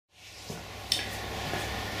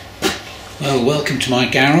Well, welcome to my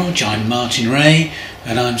garage. I'm Martin Ray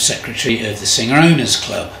and I'm Secretary of the Singer Owners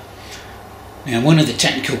Club. Now, one of the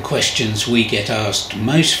technical questions we get asked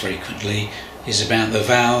most frequently is about the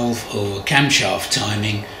valve or camshaft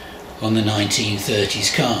timing on the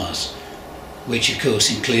 1930s cars, which of course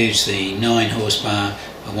includes the 9 horsepower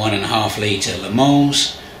and 1.5 litre Le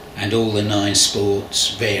Mans and all the 9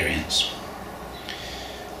 Sports variants.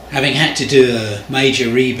 Having had to do a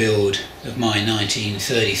major rebuild of my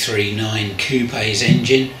 1933 9 Coupe's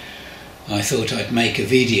engine, I thought I'd make a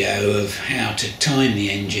video of how to time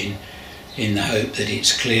the engine in the hope that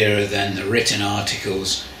it's clearer than the written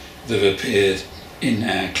articles that have appeared in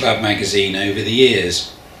our club magazine over the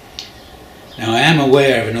years. Now, I am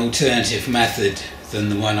aware of an alternative method than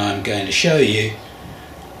the one I'm going to show you,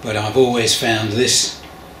 but I've always found this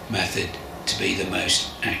method to be the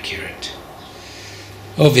most accurate.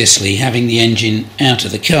 Obviously, having the engine out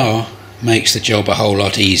of the car makes the job a whole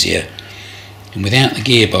lot easier, and without the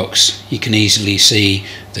gearbox you can easily see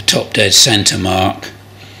the top dead centre mark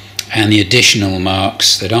and the additional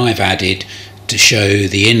marks that I've added to show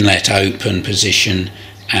the inlet open position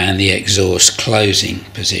and the exhaust closing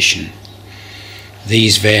position.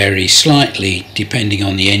 These vary slightly depending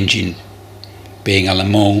on the engine being a Le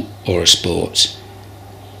Mans or a Sports,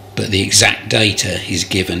 but the exact data is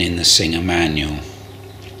given in the Singer manual.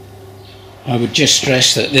 I would just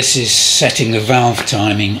stress that this is setting the valve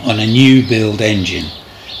timing on a new build engine,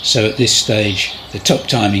 so at this stage the top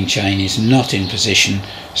timing chain is not in position,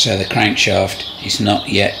 so the crankshaft is not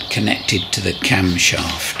yet connected to the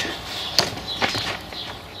camshaft.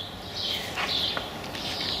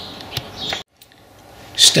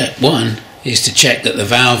 Step 1 is to check that the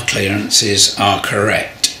valve clearances are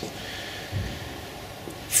correct.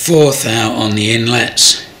 4th thou on the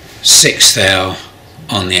inlets, 6th thou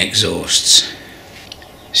on the exhausts.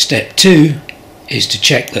 Step 2 is to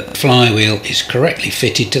check that the flywheel is correctly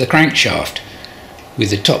fitted to the crankshaft, with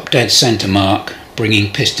the top dead centre mark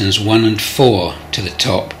bringing pistons 1 and 4 to the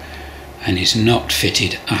top and is not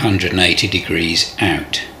fitted 180 degrees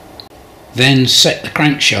out. Then set the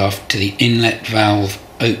crankshaft to the inlet valve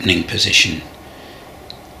opening position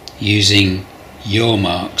using your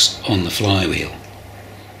marks on the flywheel.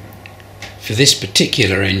 For this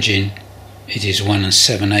particular engine it is 1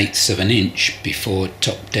 7/8 of an inch before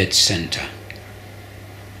top dead centre.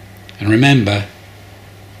 And remember,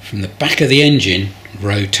 from the back of the engine,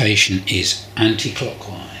 rotation is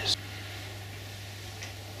anti-clockwise.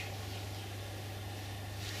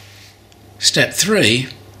 Step 3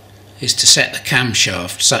 is to set the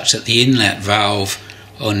camshaft such that the inlet valve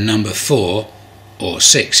on number 4, or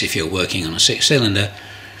 6 if you're working on a 6-cylinder,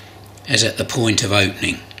 is at the point of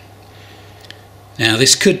opening. Now,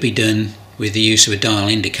 this could be done with the use of a dial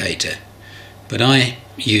indicator, but I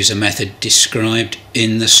use a method described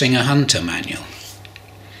in the Singer Hunter manual.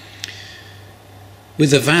 With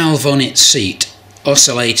the valve on its seat,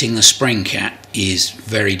 oscillating the spring cap is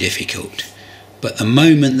very difficult, but the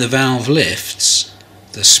moment the valve lifts,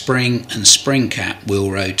 the spring and spring cap will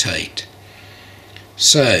rotate.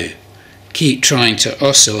 So keep trying to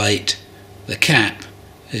oscillate the cap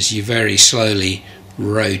as you very slowly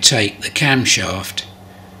rotate the camshaft,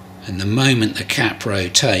 and the moment the cap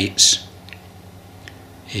rotates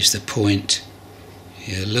is the point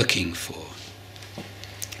you're looking for.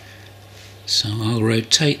 So I'll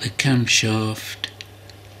rotate the camshaft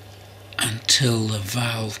until the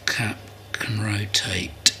valve cap can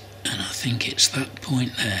rotate, and I think it's that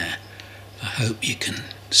point there. I hope you can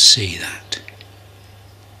see that.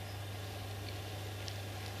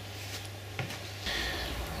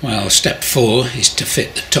 Well, step 4 is to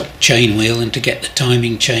fit the top chain wheel and to get the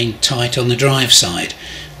timing chain tight on the drive side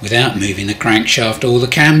without moving the crankshaft or the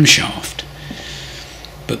camshaft.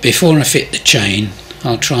 But before I fit the chain,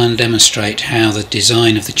 I'll try and demonstrate how the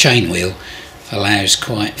design of the chain wheel allows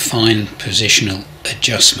quite fine positional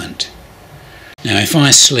adjustment. Now, if I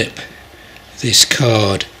slip this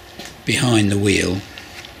card behind the wheel,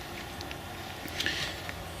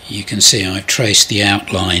 you can see I've traced the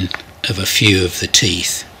outline of a few of the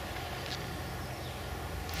teeth.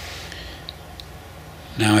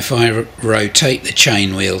 Now, if I rotate the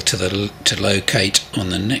chain wheel to locate on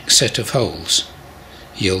the next set of holes,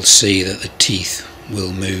 you'll see that the teeth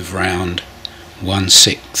will move round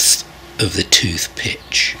 1/6 of the tooth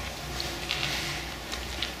pitch.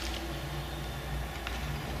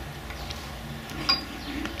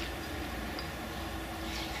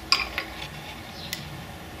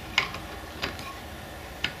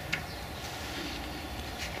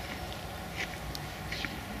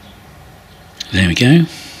 There we go.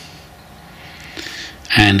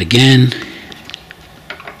 And again,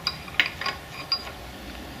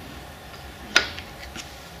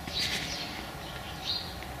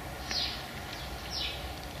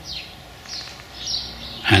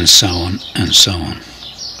 and so on and so on.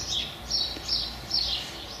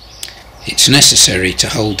 It's necessary to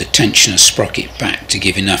hold the tensioner sprocket back to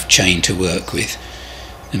give enough chain to work with,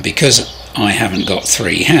 and because I haven't got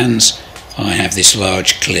 3 hands, I have this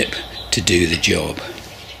large clip to do the job.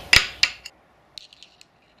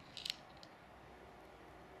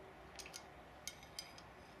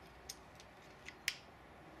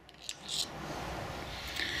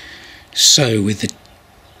 So with the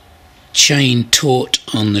chain taut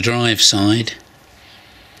on the drive side,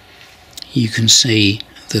 you can see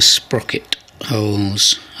the sprocket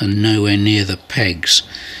holes are nowhere near the pegs,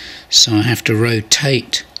 so I have to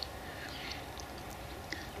rotate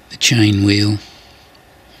the chain wheel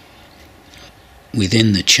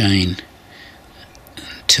within the chain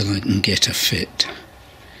until I can get a fit.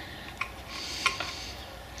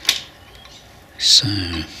 So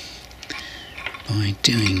by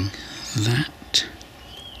doing that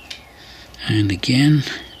and again,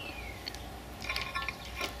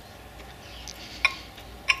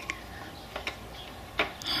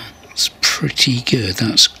 it's pretty good.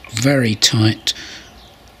 That's very tight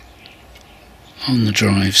on the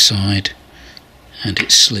drive side and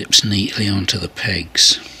it slips neatly onto the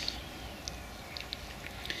pegs.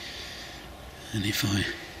 And if I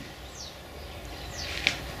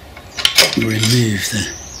remove the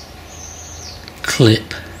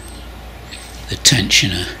clip, the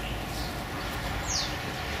tensioner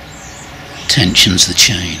tensions the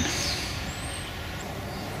chain.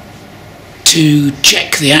 To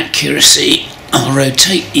check the accuracy, I'll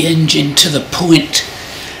rotate the engine to the point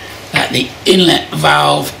that the inlet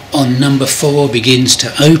valve on number 4 begins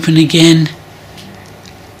to open again,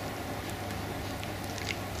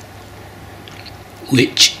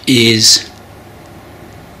 which is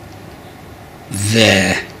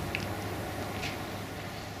there.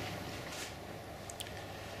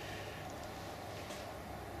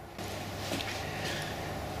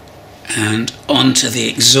 And onto the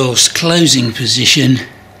exhaust closing position,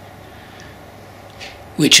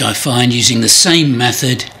 which I find using the same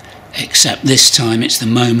method, except this time it's the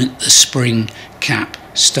moment the spring cap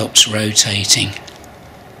stops rotating.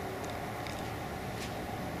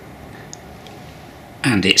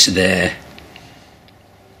 And it's there.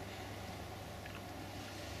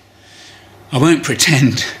 I won't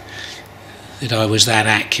pretend that I was that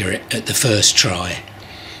accurate at the first try,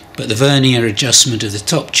 but the vernier adjustment of the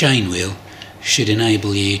top chain wheel should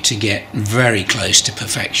enable you to get very close to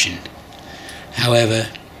perfection. However,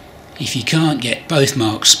 if you can't get both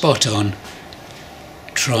marks spot on,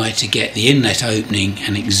 try to get the inlet opening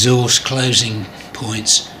and exhaust closing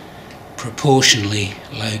points proportionally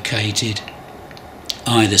located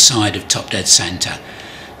either side of top dead centre,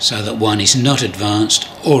 so that one is not advanced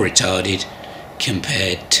or retarded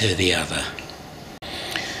compared to the other.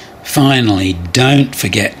 Finally, don't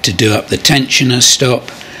forget to do up the tensioner stop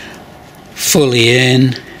fully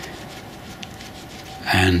in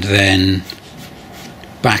and then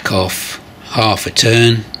back off half a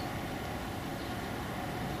turn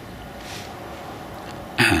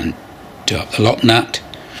and do up the lock nut.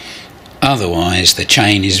 Otherwise the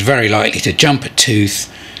chain is very likely to jump a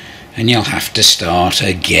tooth and you'll have to start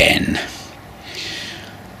again.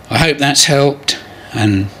 I hope that's helped,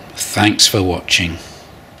 and thanks for watching.